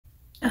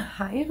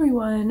Hi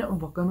everyone,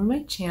 welcome to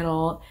my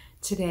channel.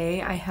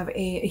 Today I have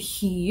a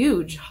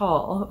huge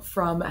haul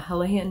from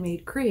Hella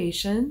Handmade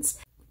Creations.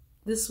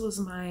 This was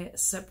my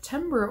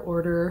September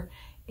order,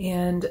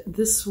 and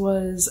this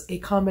was a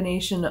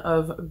combination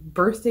of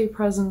birthday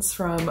presents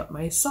from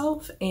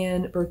myself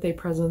and birthday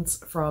presents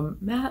from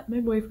Matt, my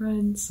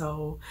boyfriend,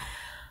 so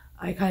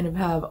I kind of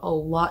have a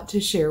lot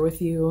to share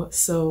with you.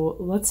 So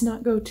let's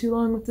not go too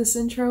long with this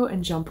intro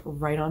and jump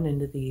right on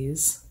into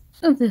these.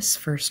 So this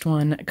first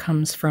one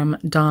comes from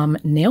Dom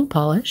Nail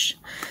Polish.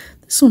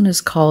 This one is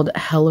called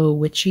Hello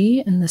Witchy,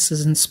 and this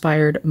is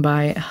inspired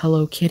by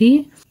Hello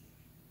Kitty.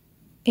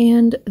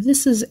 And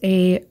this is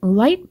a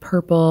light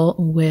purple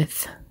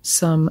with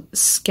some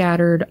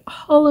scattered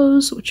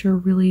hollows, which are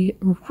really,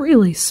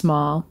 really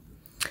small,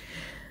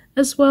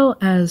 as well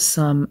as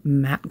some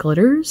matte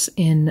glitters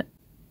in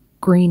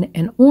green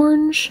and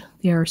orange.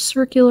 They are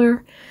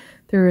circular.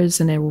 There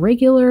is an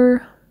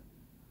irregular,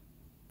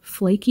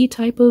 flaky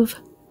type of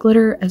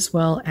glitter, as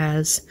well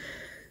as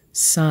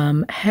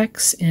some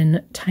hex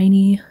in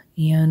tiny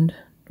and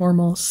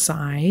normal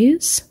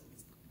size.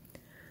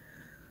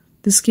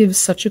 This gives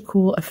such a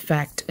cool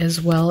effect,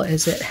 as well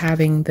as it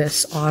having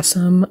this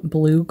awesome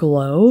blue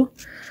glow.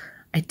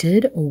 I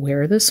did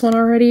wear this one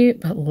already,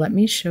 but let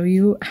me show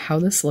you how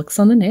this looks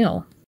on the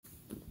nail.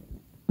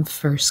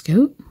 First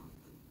coat.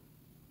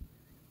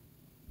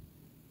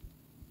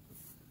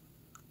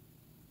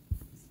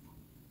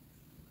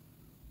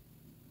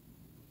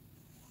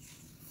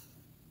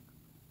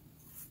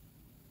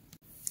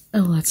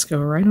 And let's go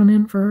right on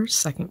in for our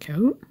second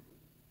coat.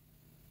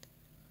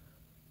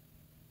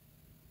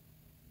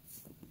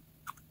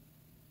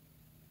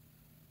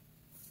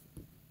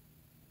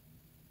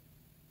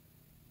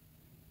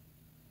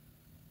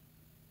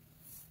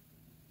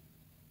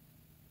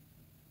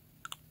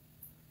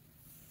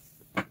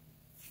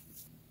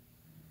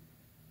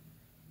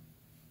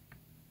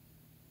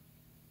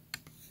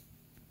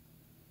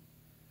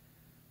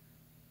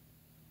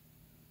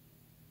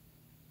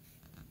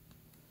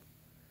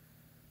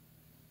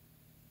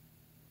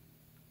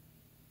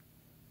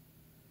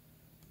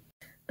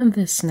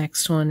 This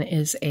next one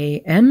is a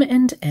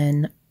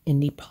M&N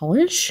Indie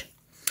Polish.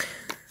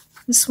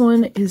 This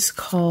one is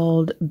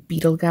called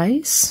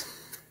Betelgeuse,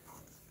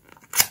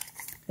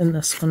 and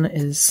this one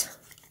is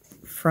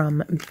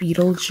from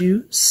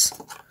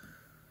Beetlejuice,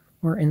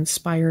 or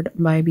inspired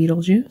by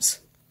Beetlejuice.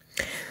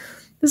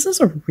 This is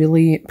a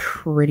really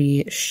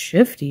pretty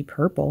shifty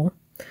purple.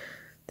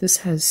 This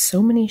has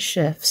so many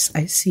shifts.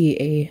 I see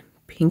a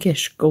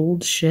pinkish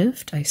gold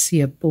shift, I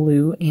see a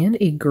blue and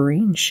a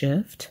green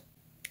shift.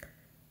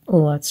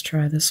 Let's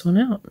try this one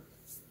out.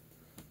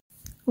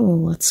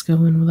 Let's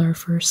go in with our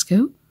first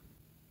coat.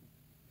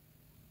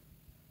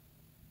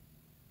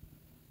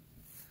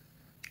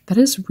 That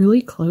is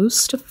really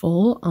close to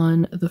full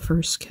on the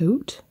first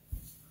coat.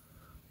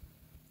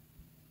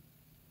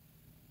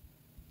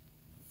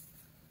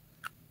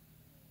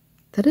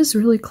 That is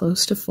really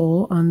close to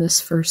full on this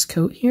first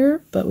coat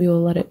here, but we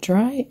will let it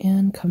dry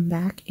and come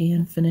back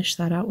and finish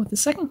that out with the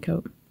second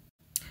coat.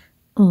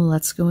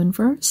 Let's go in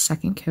for our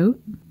second coat.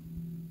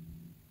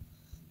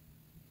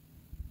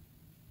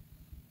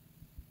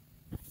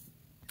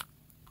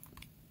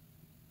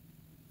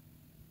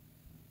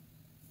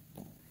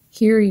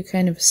 Here you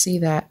kind of see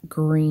that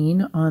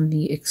green on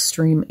the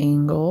extreme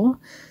angle.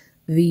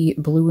 The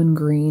blue and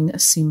green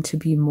seem to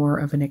be more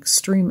of an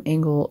extreme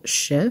angle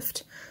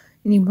shift,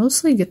 and you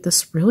mostly get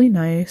this really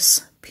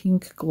nice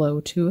pink glow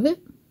to it.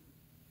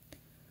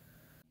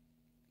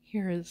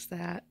 Here is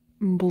that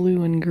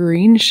blue and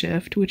green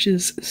shift, which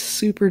is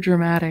super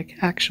dramatic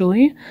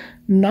actually,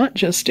 not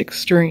just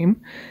extreme,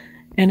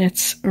 and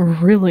it's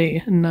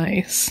really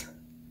nice.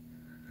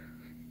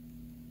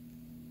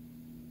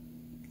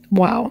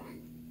 Wow.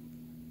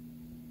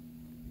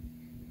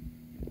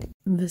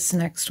 This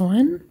next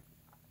one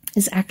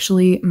is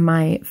actually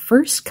my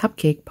first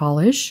cupcake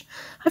polish.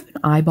 I've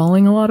been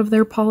eyeballing a lot of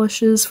their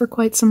polishes for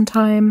quite some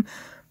time,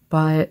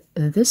 but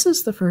this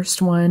is the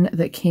first one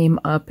that came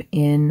up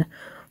in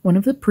one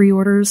of the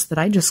pre-orders that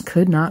I just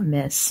could not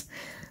miss.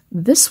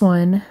 This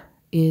one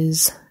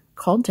is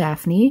called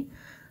Daphne.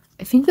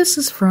 I think this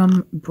is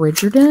from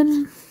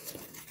Bridgerton.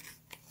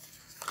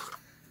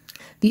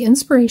 The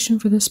inspiration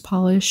for this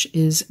polish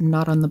is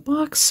not on the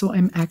box, so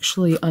I'm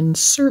actually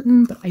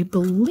uncertain, but I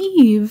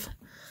believe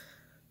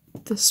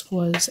this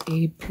was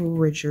a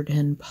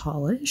Bridgerton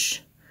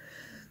polish.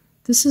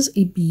 This is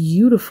a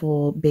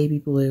beautiful baby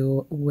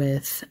blue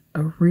with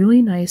a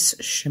really nice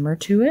shimmer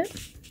to it.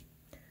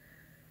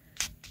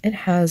 It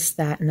has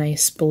that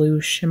nice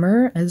blue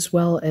shimmer, as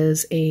well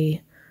as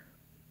a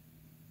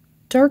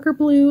darker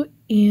blue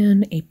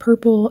and a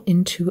purple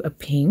into a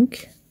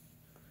pink.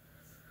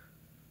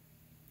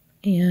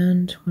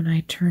 And when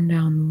I turn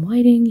down the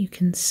lighting, you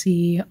can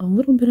see a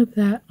little bit of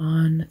that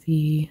on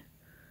the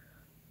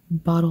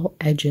bottle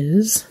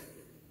edges.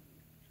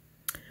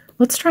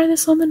 Let's try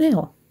this on the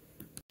nail.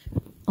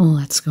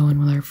 Let's go in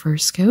with our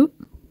first coat.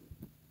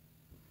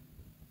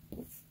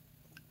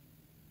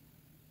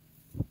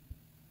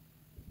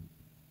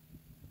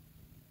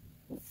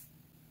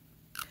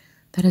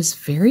 That is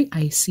very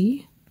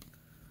icy.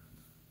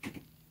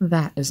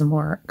 That is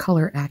more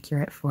color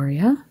accurate for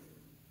you.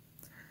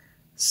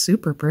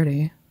 Super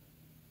pretty.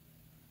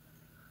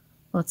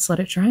 Let's let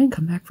it dry and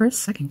come back for a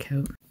second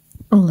coat.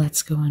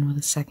 Let's go in with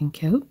a second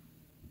coat.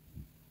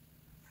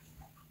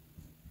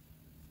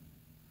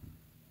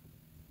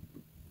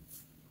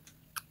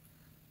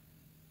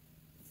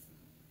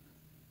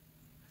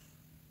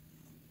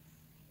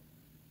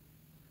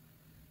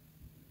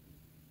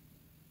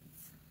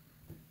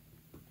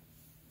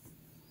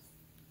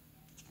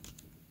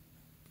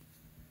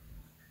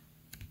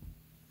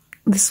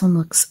 This one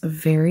looks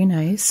very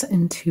nice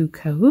in 2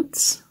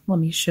 coats. Let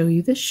me show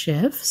you the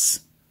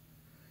shifts.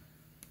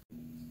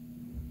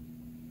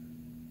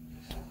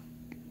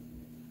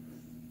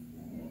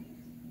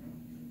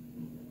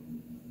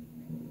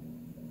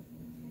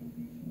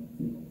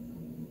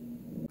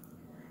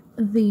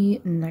 The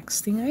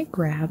next thing I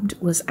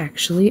grabbed was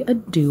actually a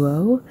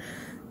duo.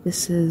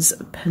 This is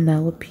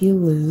Penelope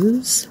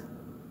Lou's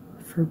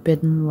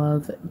Forbidden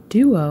Love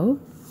Duo.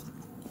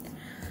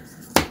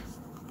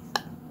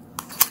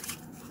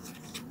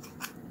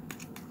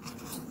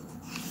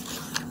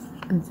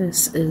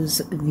 This is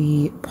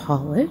the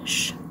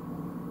polish.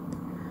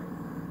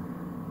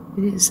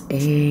 It is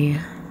a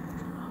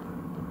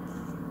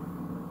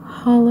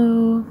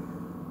hollow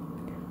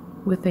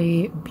with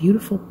a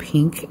beautiful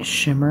pink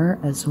shimmer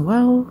as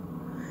well.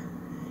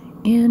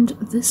 And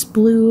this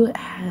blue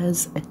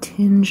has a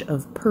tinge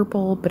of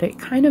purple, but it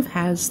kind of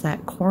has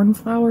that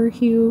cornflower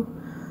hue.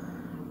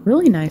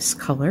 Really nice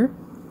color.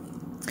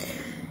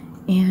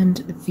 And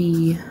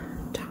the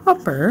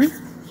topper,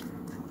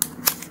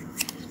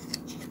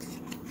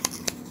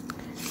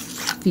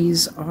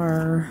 these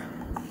are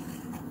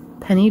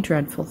Penny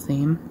Dreadful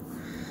theme.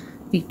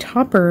 The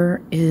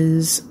topper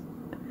is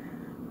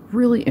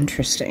really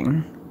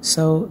interesting.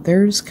 So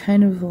there's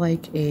kind of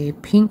like a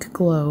pink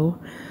glow,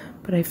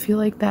 but I feel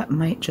like that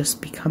might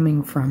just be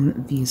coming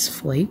from these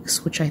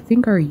flakes, which I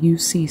think are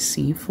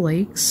UCC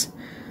flakes.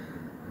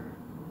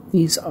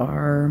 These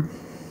are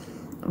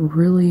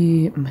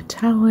really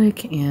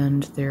metallic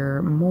and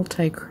they're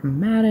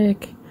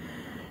multi-chromatic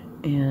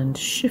and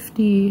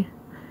shifty.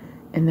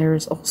 And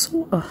there's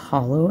also a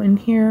hollow in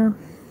here.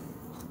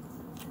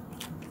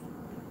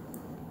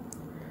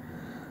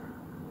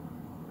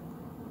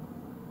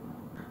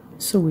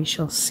 So we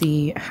shall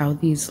see how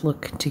these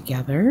look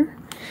together.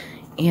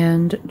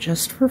 And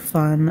just for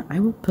fun, I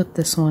will put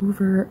this one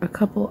over a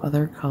couple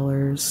other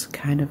colors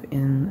kind of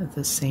in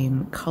the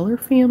same color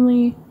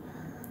family.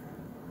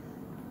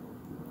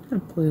 A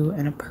blue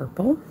and a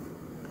purple.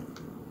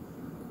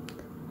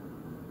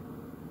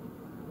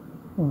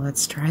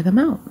 Let's try them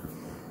out.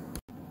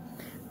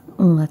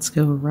 Let's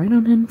go right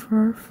on in for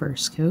our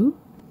first coat.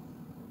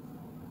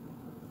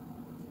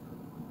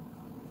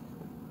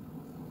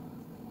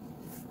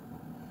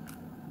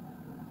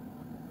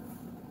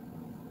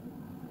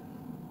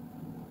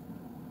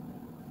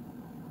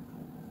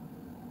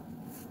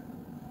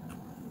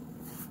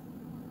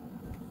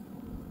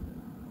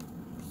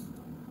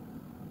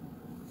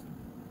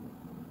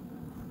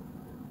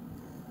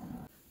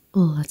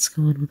 Let's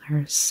go in with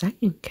our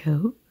second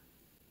coat.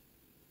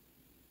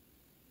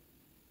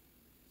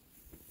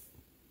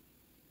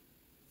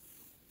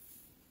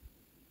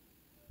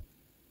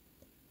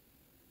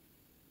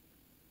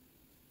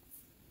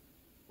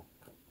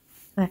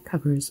 That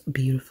covers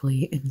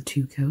beautifully in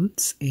 2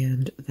 coats,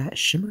 and that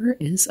shimmer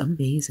is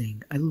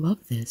amazing. I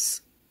love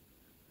this.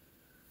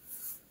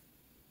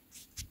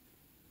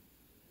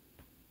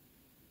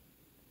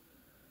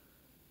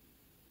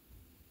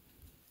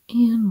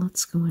 And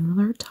let's go in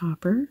with our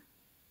topper.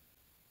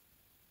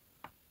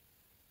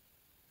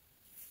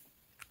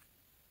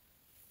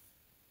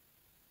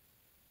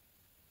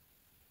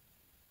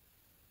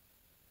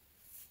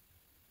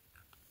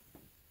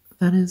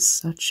 That is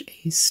such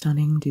a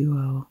stunning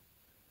duo.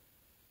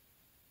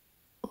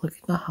 Look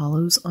at the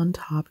hollows on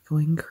top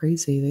going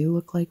crazy. They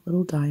look like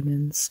little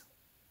diamonds.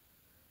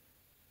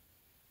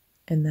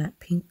 And that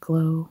pink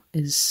glow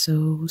is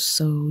so,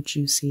 so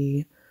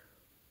juicy.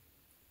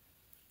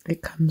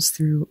 It comes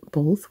through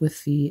both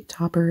with the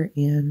topper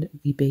and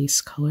the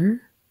base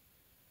color.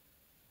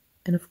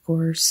 And of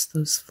course,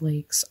 those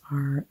flakes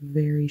are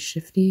very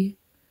shifty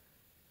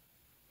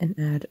and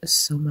add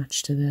so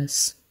much to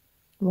this.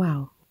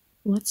 Wow.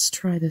 Let's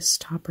try this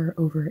topper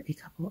over a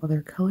couple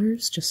other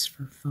colors just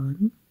for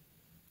fun.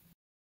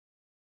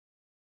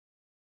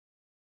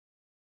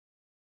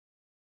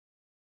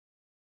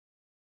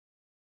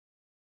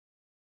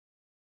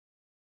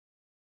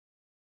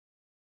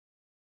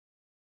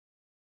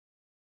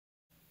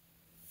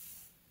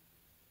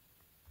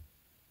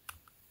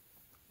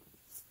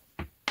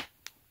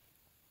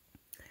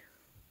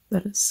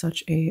 That is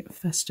such a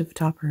festive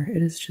topper.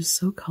 It is just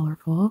so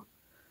colorful.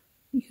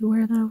 You could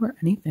wear that over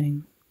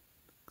anything.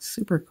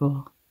 Super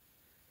cool.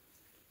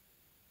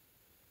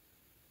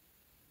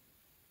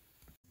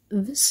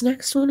 This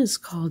next one is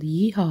called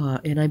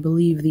Yeehaw, and I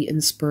believe the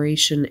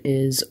inspiration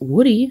is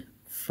Woody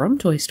from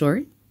Toy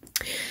Story.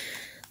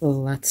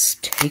 Let's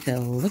take a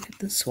look at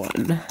this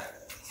one.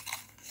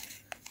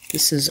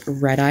 This is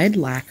Red-Eyed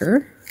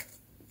Lacquer.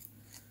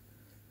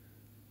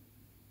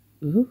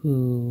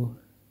 Ooh,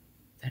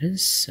 that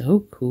is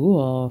so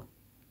cool.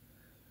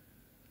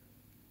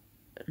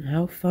 And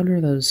how fun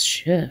are those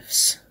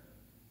shifts?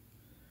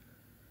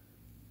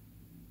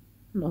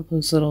 And all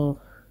those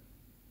little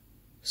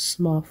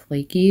small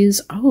flakies.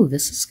 Oh,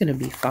 this is going to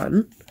be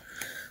fun.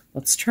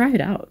 Let's try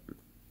it out.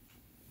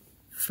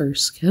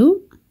 First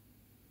coat.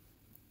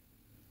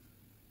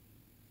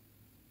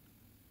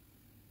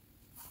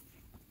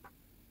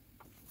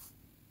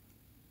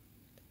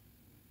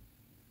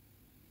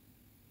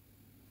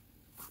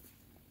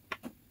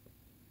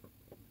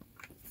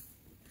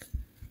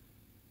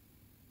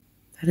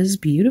 That is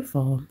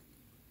beautiful.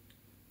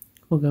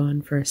 We'll go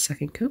in for a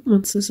second coat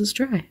once this is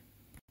dry.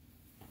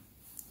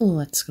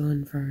 Let's go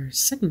in for our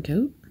second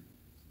coat.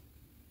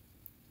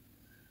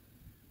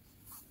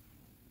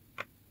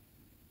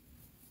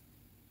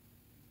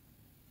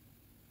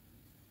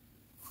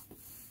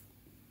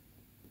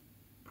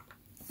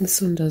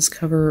 This one does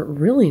cover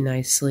really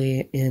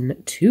nicely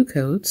in 2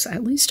 coats,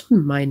 at least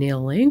on my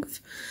nail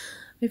length.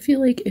 I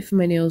feel like if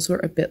my nails were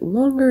a bit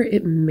longer,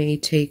 it may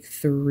take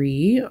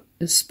 3,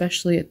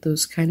 especially at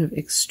those kind of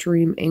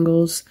extreme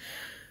angles.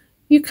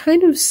 You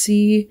kind of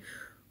see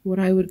what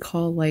I would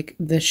call like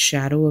the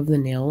shadow of the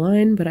nail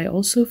line, but I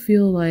also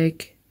feel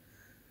like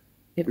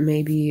it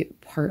may be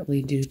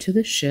partly due to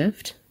the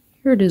shift.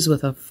 Here it is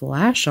with a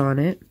flash on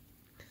it.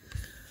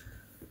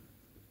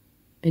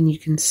 And you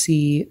can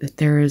see that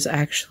there is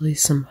actually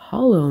some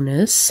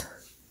hollowness.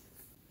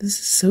 This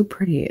is so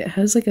pretty. It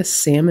has like a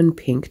salmon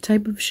pink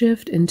type of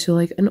shift into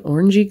like an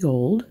orangey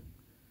gold.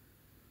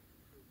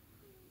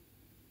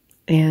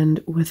 And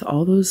with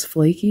all those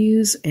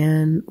flakies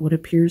and what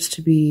appears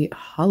to be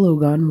hollow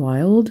gone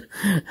wild,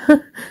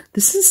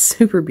 this is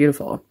super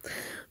beautiful.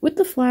 With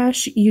the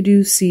flash, you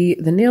do see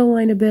the nail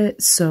line a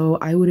bit, so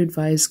I would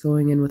advise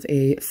going in with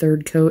a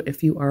 3rd coat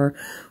if you are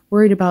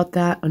worried about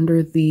that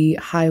under the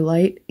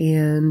highlight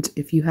and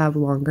if you have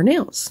longer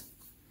nails.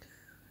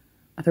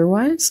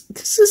 Otherwise,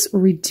 this is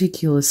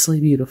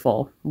ridiculously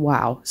beautiful.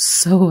 Wow,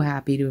 so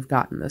happy to have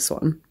gotten this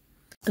one.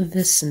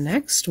 This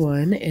next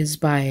one is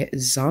by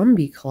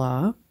Zombie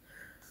Claw.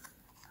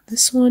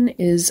 This one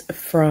is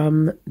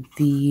from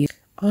the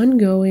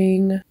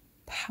ongoing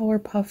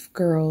Powerpuff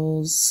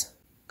Girls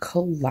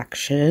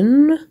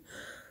collection.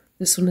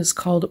 This one is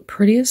called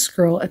Prettiest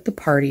Girl at the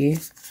Party.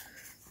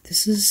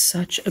 This is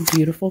such a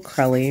beautiful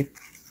crelly.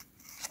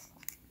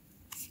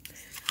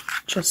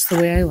 Just the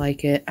way I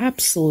like it.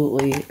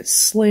 Absolutely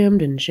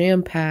slammed and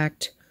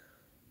jam-packed,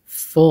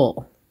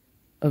 full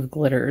of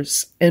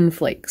glitters and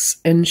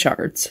flakes and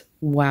shards.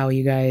 Wow,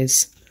 you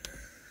guys.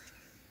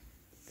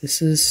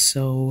 This is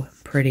so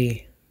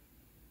pretty.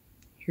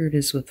 Here it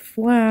is with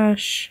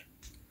flash.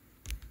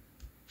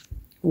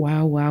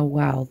 Wow, wow,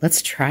 wow.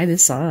 Let's try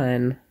this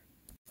on.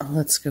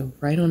 Let's go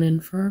right on in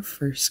for our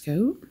first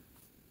coat.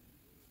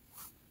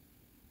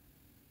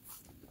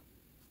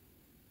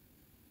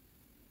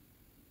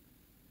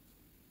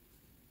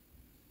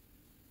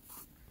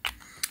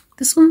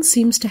 This one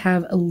seems to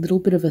have a little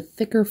bit of a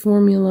thicker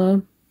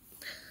formula,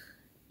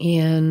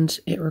 and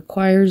it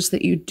requires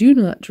that you do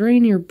not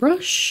drain your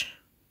brush,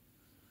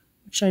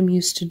 which I'm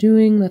used to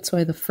doing. That's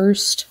why the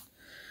first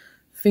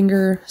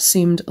finger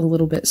seemed a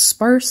little bit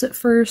sparse at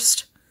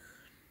first.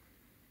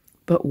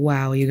 But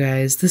wow, you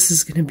guys, this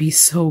is going to be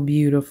so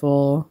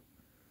beautiful.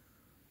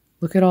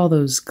 Look at all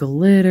those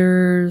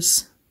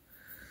glitters.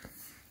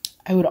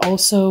 I would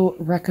also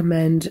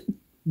recommend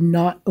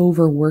not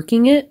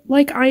overworking it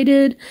like I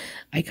did.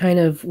 I kind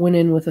of went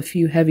in with a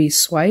few heavy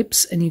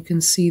swipes, and you can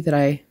see that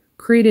I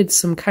created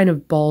some kind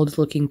of bald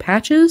looking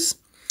patches.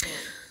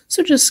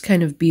 So just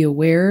kind of be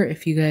aware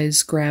if you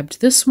guys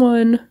grabbed this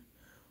one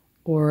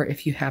or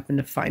if you happen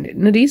to find it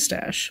in a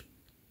D-stash.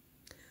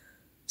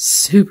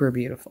 Super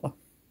beautiful.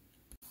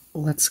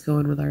 Let's go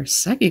in with our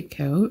second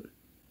coat.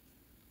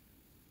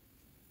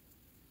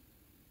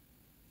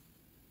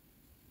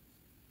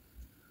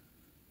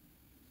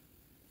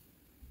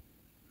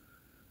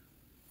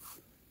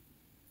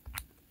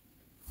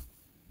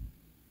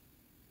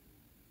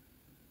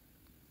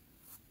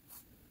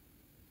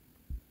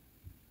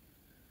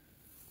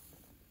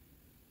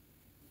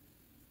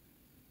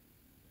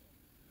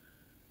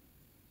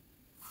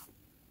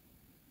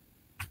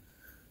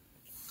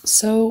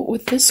 So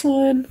with this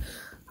one,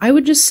 I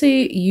would just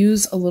say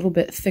use a little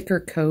bit thicker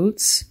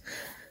coats.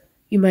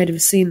 You might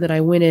have seen that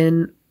I went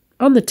in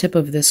on the tip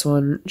of this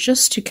one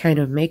just to kind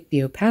of make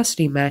the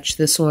opacity match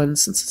this one,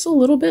 since it's a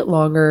little bit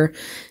longer,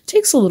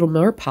 takes a little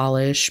more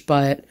polish,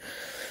 but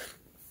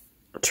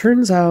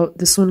turns out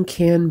this one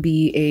can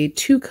be a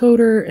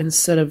 2-coater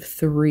instead of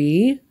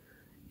 3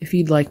 if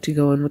you'd like to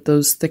go in with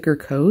those thicker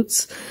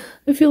coats.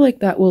 I feel like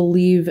that will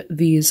leave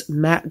these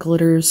matte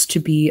glitters to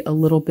be a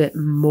little bit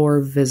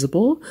more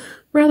visible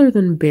rather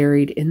than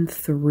buried in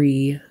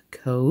 3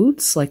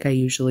 coats like I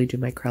usually do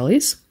my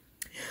Crellies.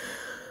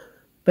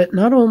 But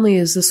not only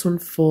is this one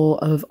full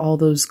of all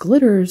those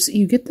glitters,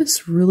 you get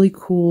this really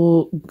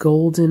cool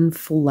golden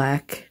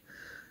fleck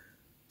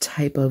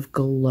type of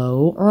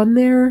glow on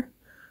there.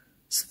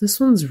 So this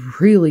one's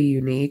really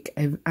unique.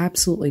 I have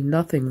absolutely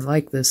nothing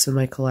like this in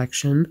my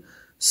collection.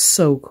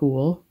 So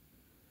cool.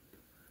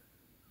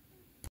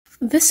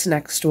 This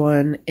next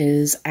one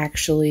is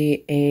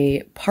actually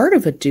a part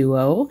of a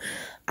duo.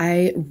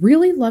 I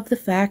really love the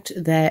fact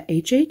that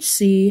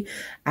HHC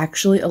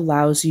actually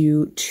allows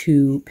you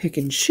to pick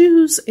and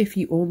choose if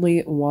you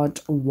only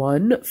want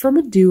one from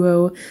a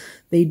duo.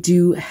 They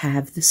do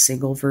have the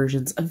single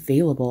versions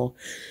available.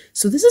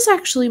 So this is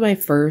actually my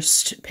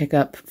first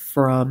pickup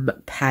from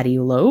Patty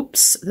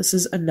Lopes. This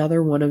is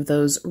another one of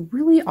those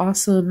really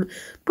awesome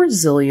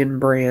Brazilian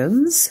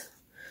brands.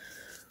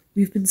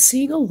 We've been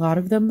seeing a lot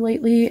of them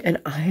lately, and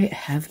I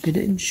have been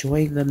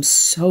enjoying them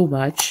so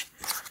much.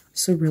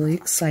 So really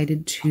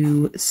excited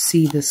to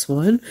see this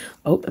one.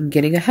 Oh, I'm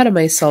getting ahead of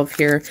myself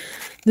here.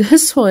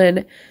 This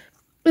one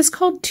is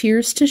called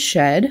Tears to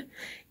Shed,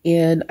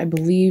 and I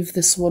believe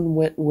this one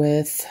went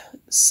with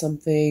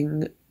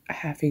something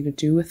having to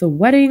do with a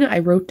wedding. I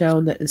wrote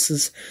down that this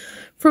is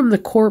from the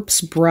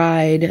Corpse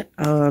Bride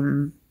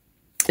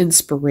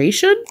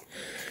inspiration.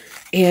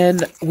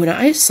 And when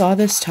I saw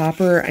this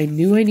topper, I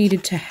knew I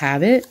needed to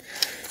have it.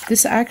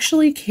 This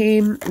actually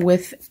came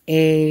with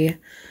a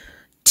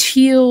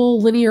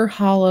teal linear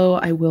hollow.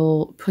 I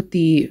will put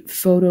the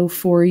photo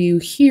for you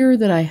here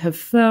that I have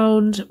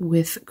found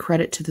with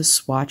credit to the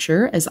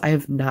swatcher, as I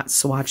have not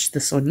swatched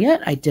this one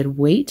yet. I did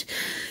wait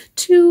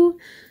to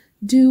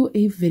do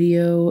a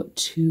video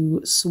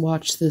to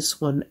swatch this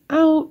one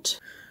out.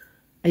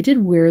 I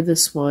did wear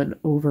this one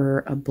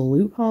over a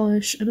blue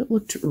polish and it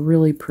looked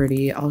really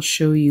pretty. I'll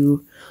show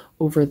you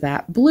over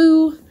that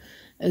blue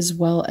as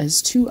well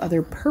as two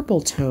other purple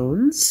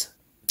tones.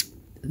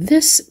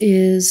 This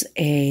is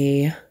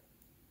a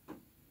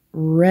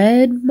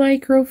red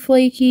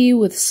microflaky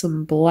with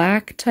some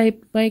black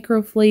type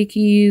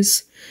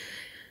microflakies.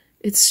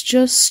 It's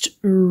just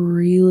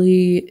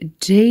really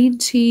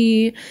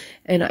dainty,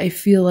 and I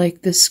feel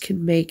like this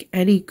can make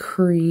any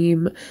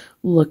cream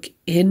look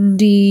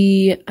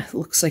indie. It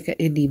looks like an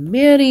indie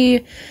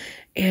mani,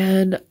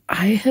 and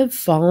I have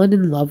fallen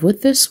in love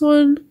with this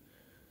one.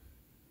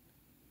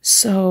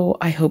 So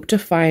I hope to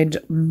find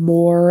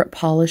more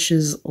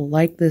polishes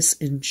like this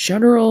in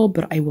general,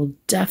 but I will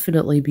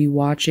definitely be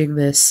watching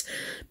this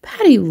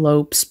Patty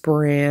Lopes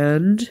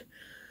brand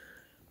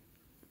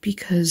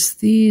because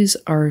these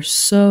are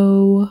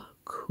so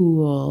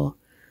cool.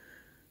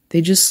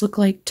 They just look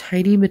like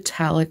tiny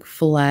metallic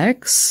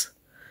flecks.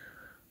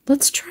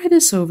 Let's try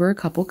this over a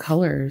couple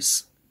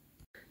colors.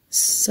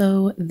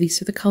 So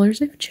these are the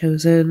colors I've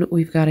chosen.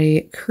 We've got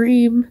a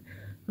cream,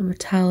 a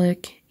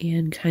metallic,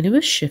 and kind of a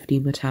shifty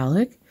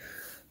metallic.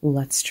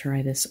 Let's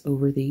try this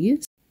over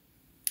these.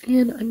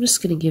 And I'm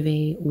just going to give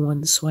a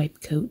one swipe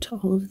coat to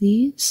all of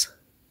these.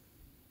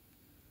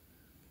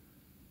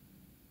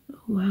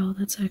 Wow,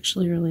 that's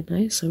actually really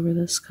nice over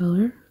this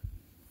color.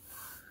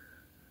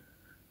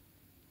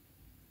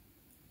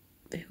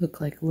 They look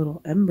like little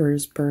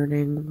embers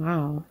burning.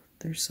 Wow,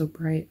 they're so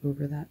bright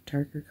over that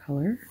darker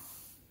color.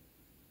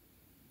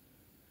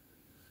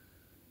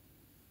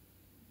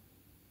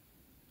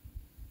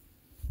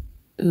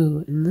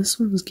 Ooh, and this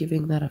one's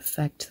giving that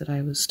effect that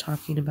I was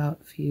talking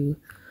about a few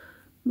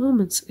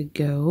moments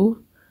ago,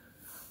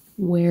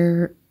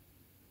 where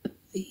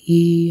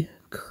the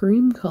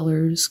cream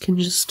colors can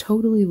just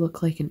totally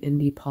look like an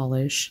indie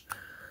polish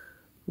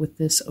with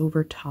this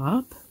over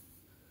top.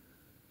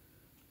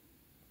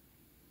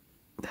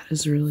 That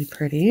is really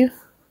pretty.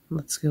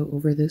 Let's go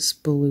over this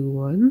blue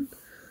one.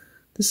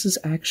 This is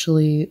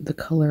actually the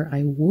color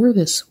I wore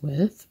this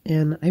with,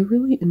 and I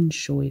really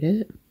enjoyed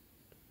it.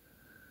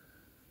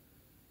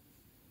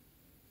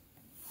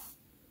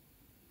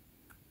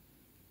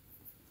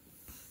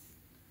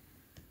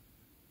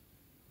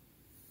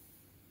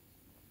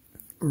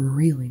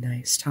 Really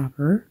nice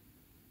topper.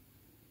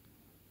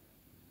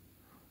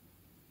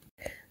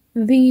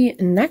 The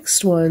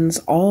next ones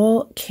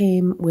all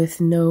came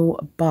with no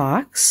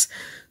box,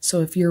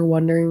 so if you're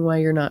wondering why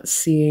you're not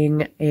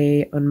seeing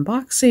a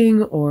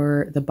unboxing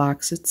or the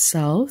box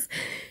itself,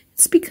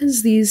 it's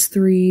because these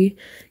three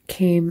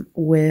came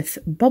with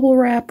bubble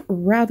wrap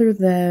rather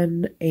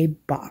than a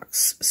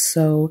box.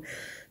 So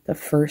the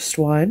first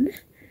one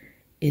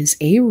is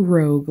a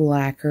Rogue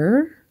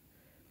Lacquer.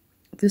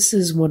 This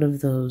is one of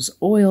those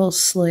oil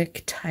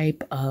slick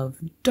type of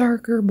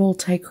darker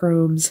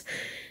multi-chromes,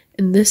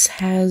 and this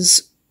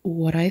has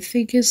what I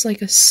think is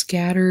like a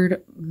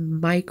scattered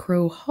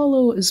micro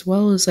hollow as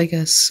well as like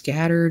a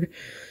scattered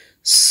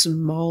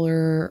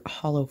smaller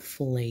hollow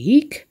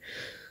flake.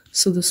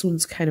 So this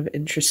one's kind of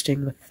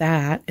interesting with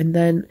that. And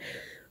then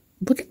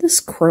look at this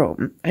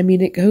chrome. I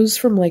mean, it goes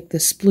from like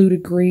this blue to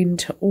green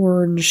to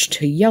orange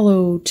to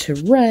yellow to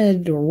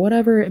red or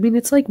whatever. I mean,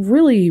 it's like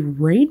really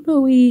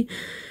rainbowy.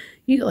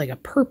 You get like a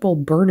purple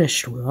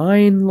burnished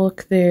wine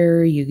look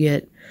there. You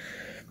get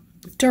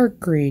dark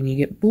green. You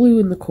get blue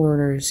in the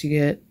corners. You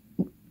get,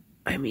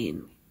 I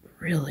mean,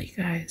 really,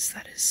 guys,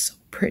 that is so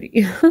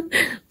pretty.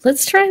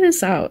 Let's try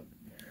this out.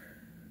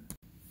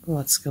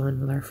 Let's go in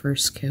with our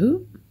first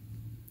coat.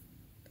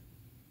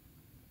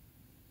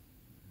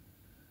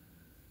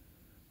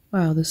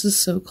 Wow, this is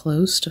so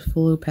close to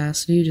full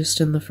opacity just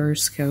in the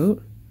first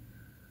coat.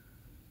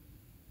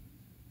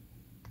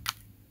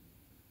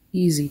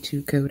 Easy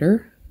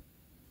two-coater.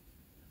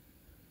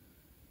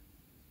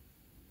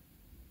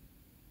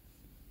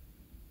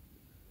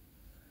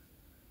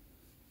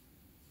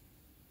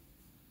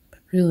 But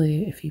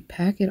really, if you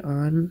pack it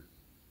on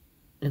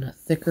in a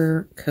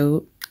thicker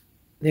coat,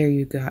 there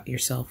you got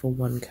yourself a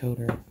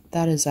one-coater.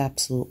 That is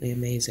absolutely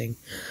amazing.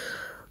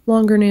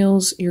 Longer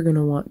nails, you're going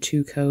to want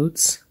two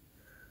coats.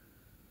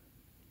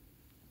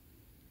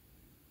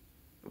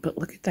 But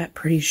look at that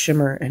pretty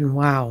shimmer, and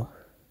wow.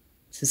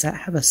 Does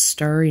that have a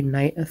starry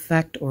night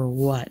effect or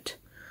what?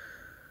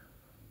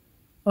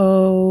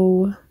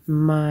 Oh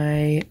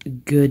my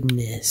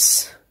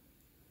goodness.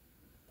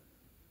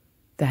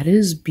 That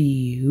is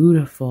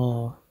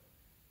beautiful.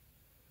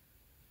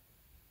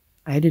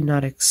 I did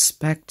not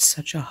expect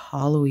such a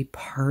hollowy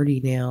party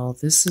nail.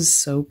 This is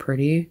so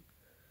pretty.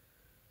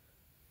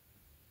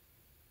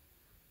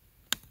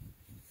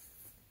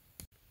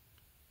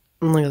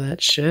 Look at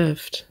that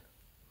shift.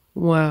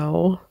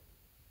 Wow.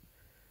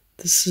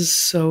 This is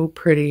so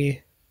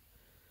pretty.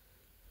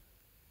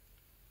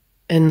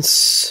 And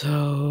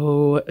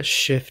so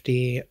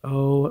shifty.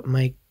 Oh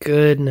my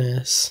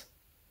goodness.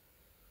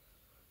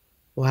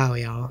 Wow,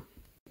 y'all.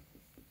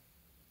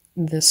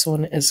 This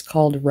one is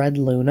called Red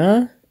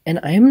Luna, and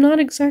I am not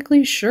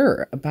exactly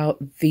sure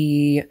about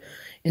the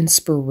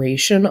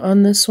inspiration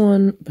on this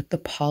one, but the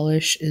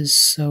polish is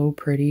so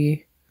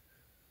pretty.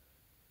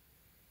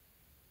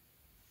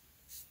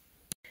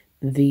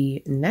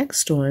 The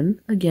next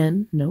one,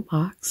 again, no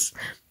box,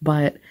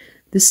 but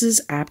this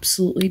is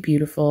absolutely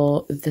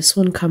beautiful. This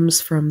one comes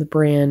from the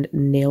brand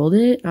Nailed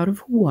It out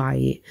of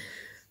Hawaii.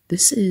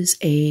 This is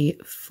a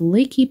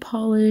flaky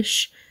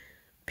polish,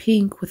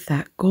 pink with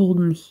that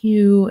golden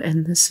hue,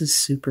 and this is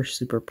super,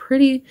 super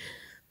pretty.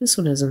 This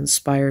one is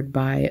inspired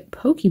by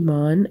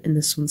Pokemon, and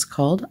this one's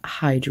called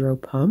Hydro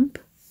Pump.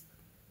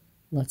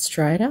 Let's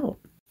try it out.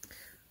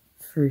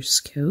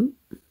 First coat.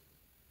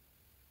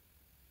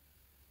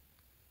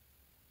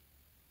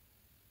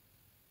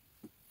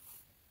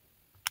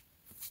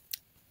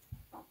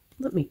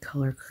 Let me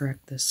color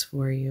correct this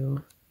for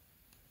you.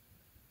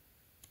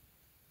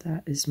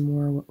 That is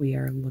more what we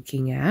are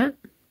looking at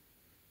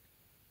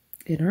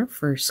in our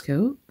first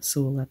coat.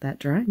 So we'll let that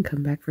dry and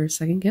come back for a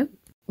second coat.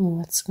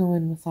 Let's go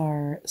in with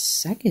our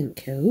second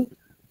coat.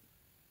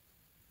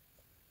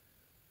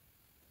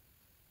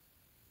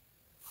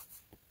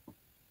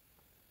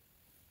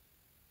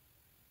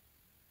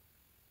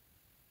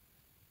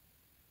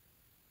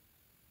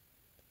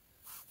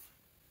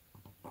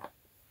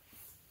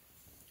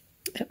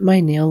 At my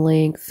nail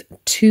length,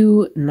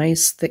 2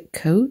 nice thick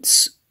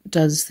coats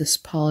does this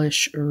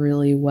polish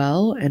really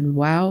well, and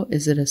wow,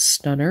 is it a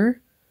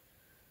stunner.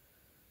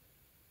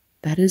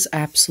 That is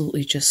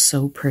absolutely just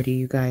so pretty,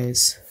 you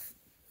guys.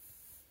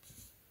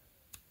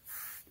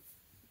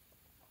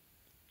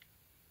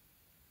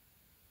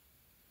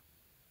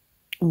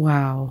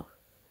 Wow,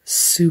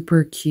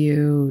 super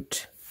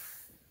cute.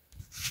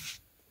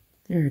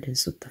 There it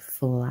is with the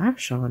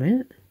flash on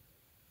it.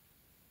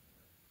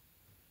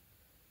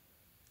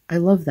 I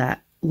love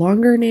that.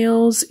 Longer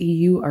nails,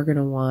 you are going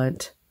to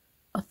want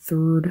a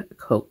 3rd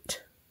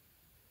coat.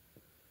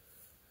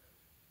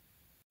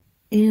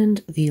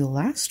 And the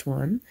last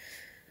one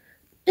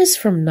is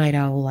from Night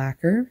Owl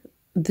Lacquer.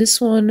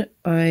 This one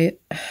I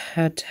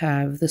had to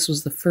have. This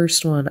was the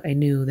first one I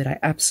knew that I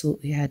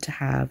absolutely had to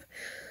have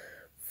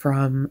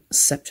from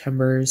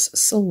September's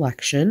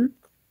selection.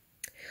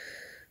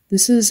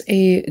 This is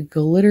a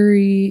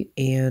glittery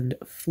and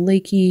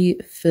flaky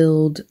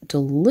filled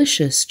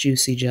delicious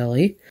juicy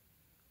jelly.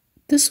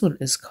 This one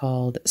is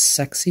called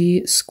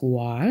Sexy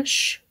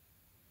Squash.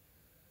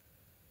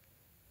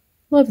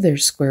 Love their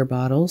square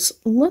bottles.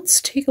 Let's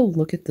take a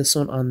look at this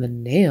one on the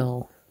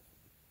nail.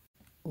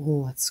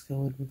 Let's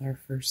go in with our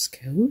first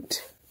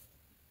coat.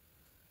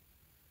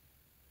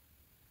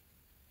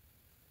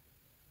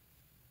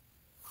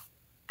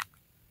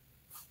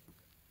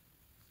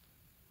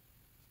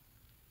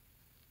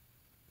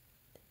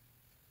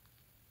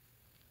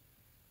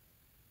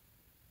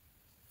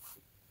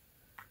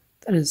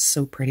 That is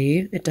so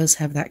pretty. It does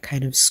have that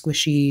kind of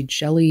squishy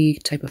jelly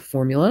type of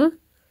formula.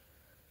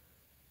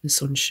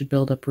 This one should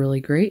build up really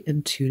great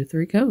in 2 to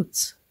 3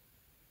 coats.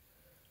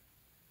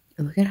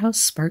 And look at how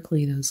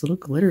sparkly those little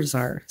glitters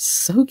are.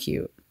 So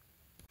cute.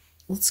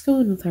 Let's go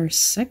in with our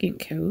second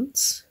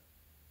coats.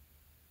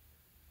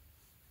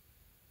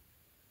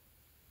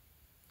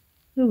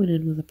 I went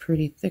in with a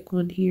pretty thick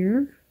one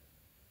here.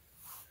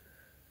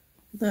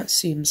 That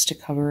seems to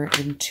cover it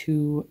in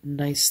 2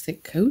 nice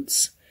thick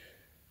coats.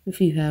 If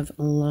you have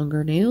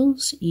longer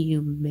nails,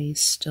 you may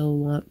still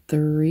want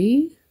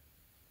 3,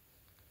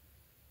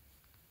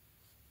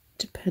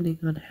 depending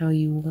on how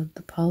you want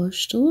the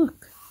polish to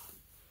look.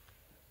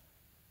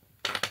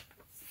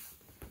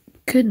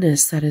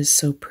 Goodness, that is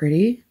so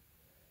pretty.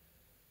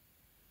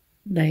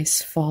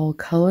 Nice fall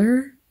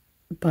color,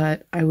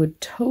 but I would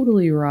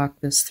totally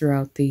rock this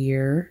throughout the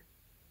year.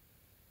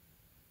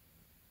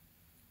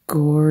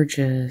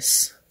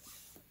 Gorgeous.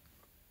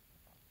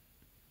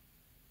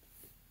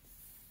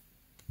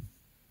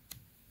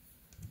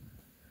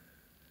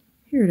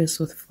 Here it is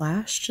with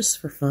flash, just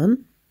for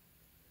fun.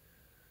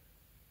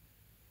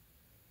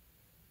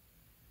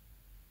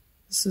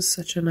 This is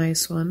such a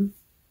nice one.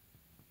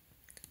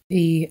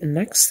 The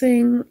next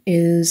thing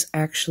is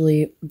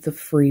actually the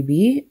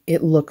freebie.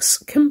 It looks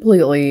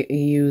completely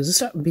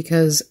used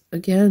because,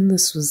 again,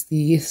 this was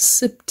the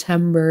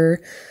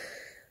September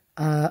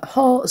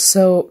haul.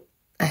 So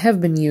I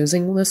have been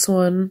using this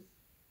one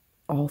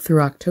all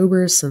through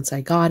October since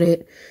I got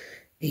it,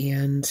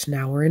 and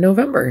now we're in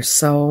November.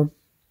 So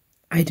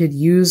I did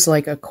use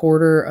like a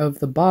quarter of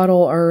the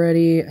bottle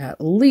already at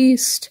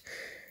least.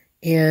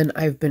 And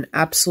I've been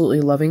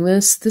absolutely loving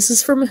this. This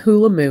is from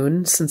Hula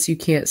Moon, since you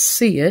can't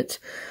see it.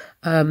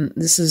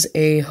 This is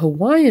a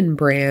Hawaiian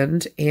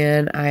brand,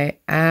 and I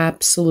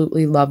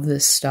absolutely love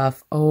this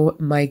stuff. Oh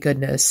my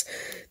goodness.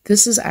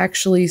 This is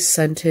actually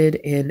scented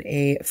in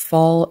a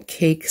fall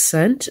cake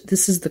scent.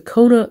 This is the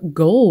Kona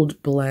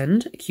Gold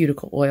Blend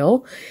cuticle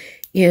oil,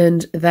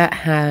 and that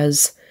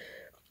has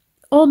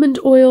almond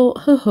oil,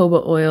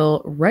 jojoba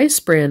oil,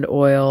 rice bran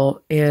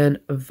oil, and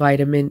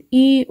vitamin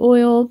E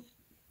oil.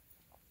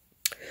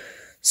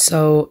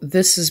 So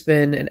this has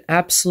been an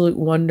absolute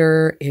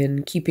wonder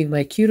in keeping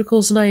my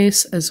cuticles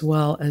nice as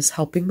well as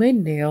helping my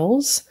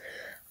nails.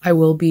 I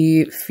will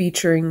be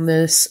featuring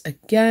this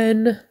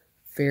again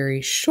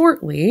very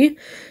shortly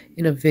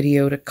in a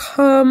video to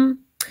come.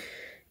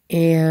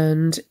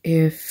 And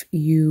if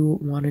you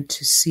wanted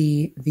to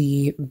see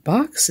the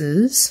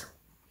boxes,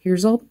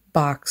 here's all the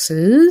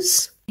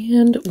boxes.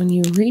 And when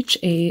you reach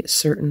a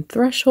certain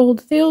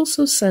threshold, they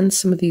also send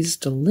some of these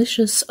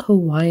delicious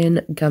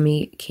Hawaiian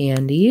gummy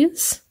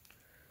candies.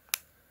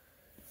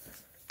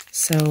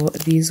 So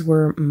these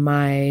were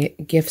my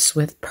gifts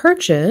with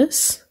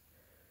purchase,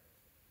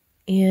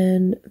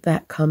 and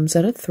that comes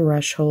at a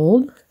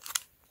threshold,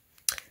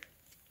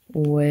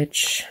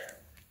 which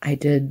I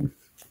did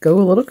go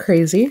a little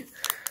crazy.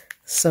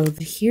 So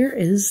here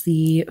is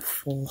the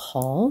full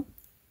haul.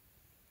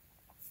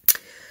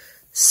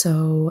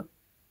 So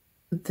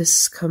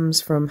this comes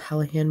from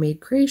Hella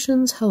Handmade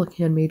Creations. Hella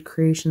Handmade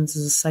Creations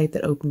is a site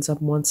that opens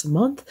up once a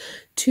month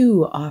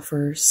to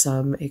offer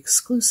some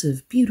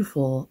exclusive,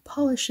 beautiful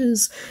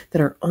polishes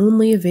that are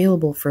only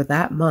available for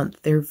that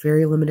month. They're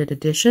very limited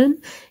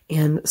edition,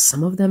 and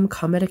some of them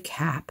come at a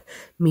cap,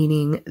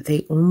 meaning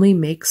they only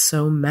make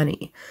so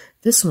many.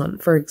 This one,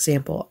 for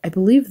example, I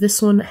believe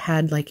this one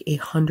had like a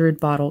 100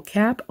 bottle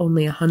cap.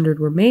 Only 100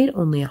 were made,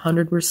 only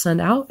 100 were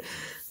sent out.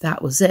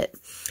 That was it.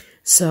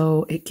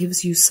 So it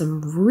gives you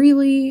some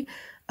really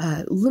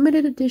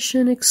limited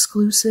edition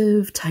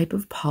exclusive type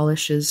of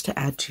polishes to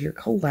add to your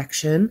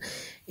collection.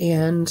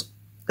 And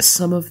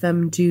some of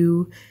them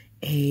do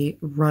a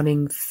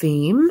running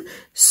theme.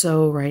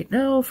 So right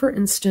now, for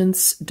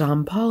instance,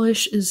 Dom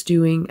Polish is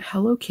doing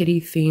Hello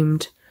Kitty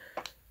themed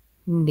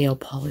nail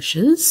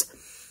polishes.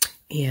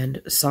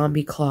 And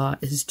Zombie Claw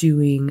is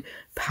doing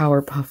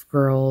Powerpuff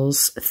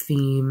Girls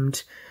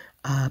themed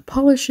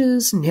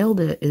polishes. Nailed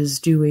It is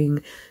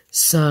doing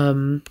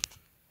some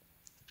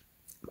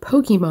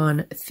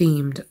Pokemon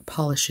themed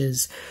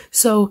polishes.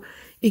 So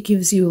it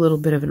gives you a little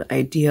bit of an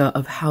idea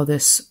of how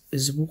this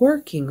is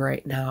working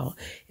right now,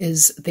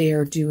 is they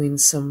are doing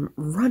some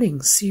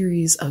running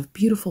series of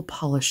beautiful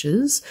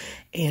polishes,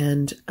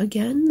 and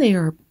again, they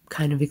are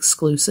kind of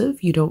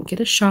exclusive. You don't get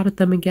a shot at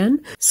them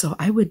again. So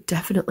I would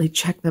definitely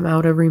check them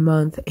out every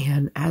month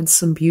and add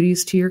some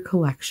beauties to your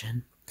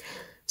collection.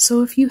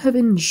 So if you have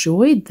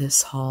enjoyed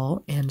this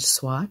haul and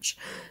swatch,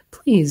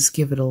 please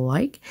give it a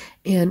like.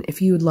 And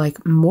if you would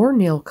like more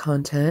nail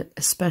content,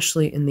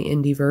 especially in the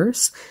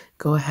Indieverse,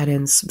 go ahead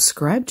and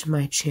subscribe to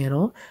my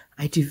channel.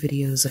 I do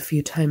videos a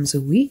few times a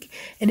week.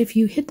 And if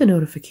you hit the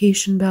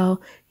notification bell,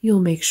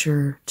 you'll make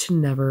sure to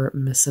never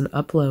miss an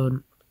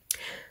upload.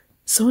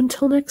 So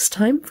until next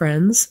time,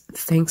 friends,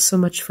 thanks so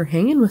much for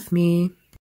hanging with me.